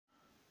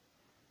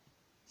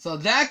So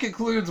that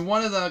concludes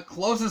one of the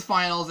closest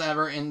finals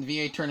ever in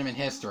VA tournament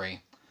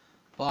history.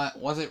 But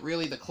was it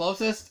really the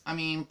closest? I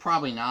mean,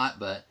 probably not,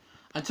 but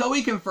until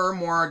we confirm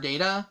more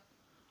data,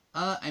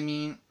 I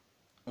mean,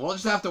 we'll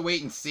just have to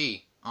wait and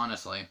see,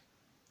 honestly.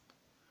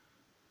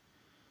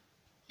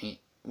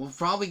 We'll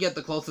probably get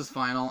the closest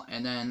final,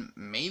 and then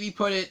maybe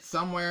put it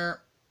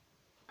somewhere.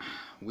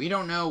 We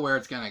don't know where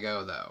it's going to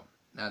go, though.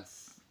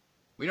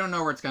 We don't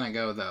know where it's going to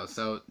go, though,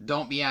 so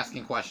don't be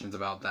asking questions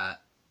about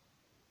that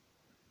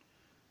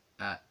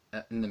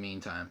in the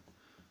meantime.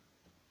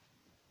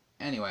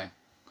 Anyway.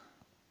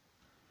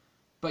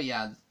 But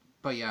yeah,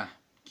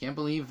 can't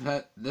believe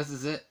that this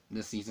is it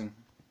this season.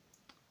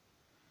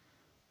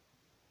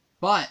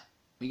 But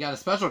we got a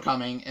special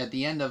coming at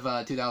the end of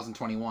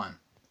 2021,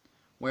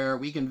 where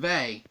we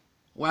convey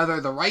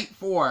whether the right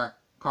four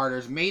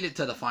Carters made it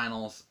to the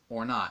finals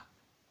or not.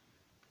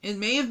 It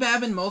may have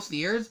happened most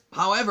years,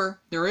 however,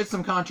 there is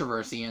some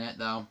controversy in it,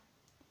 though.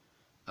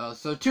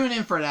 So tune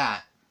in for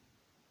that.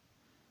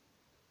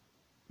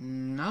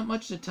 Not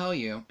much to tell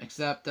you,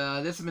 except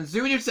this has been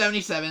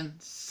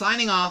Zooter77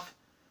 signing off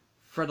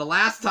for the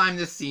last time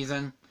this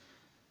season,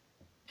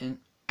 and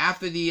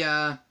after the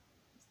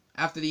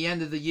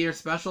end of the year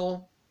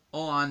special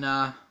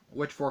on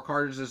which four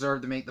Carters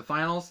deserve to make the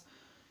finals,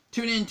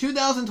 tune in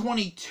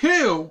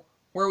 2022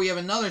 where we have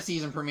another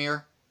season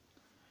premiere.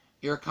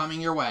 You're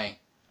coming your way,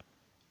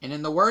 and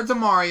in the words of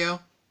Mario,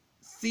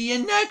 see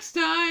you next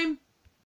time.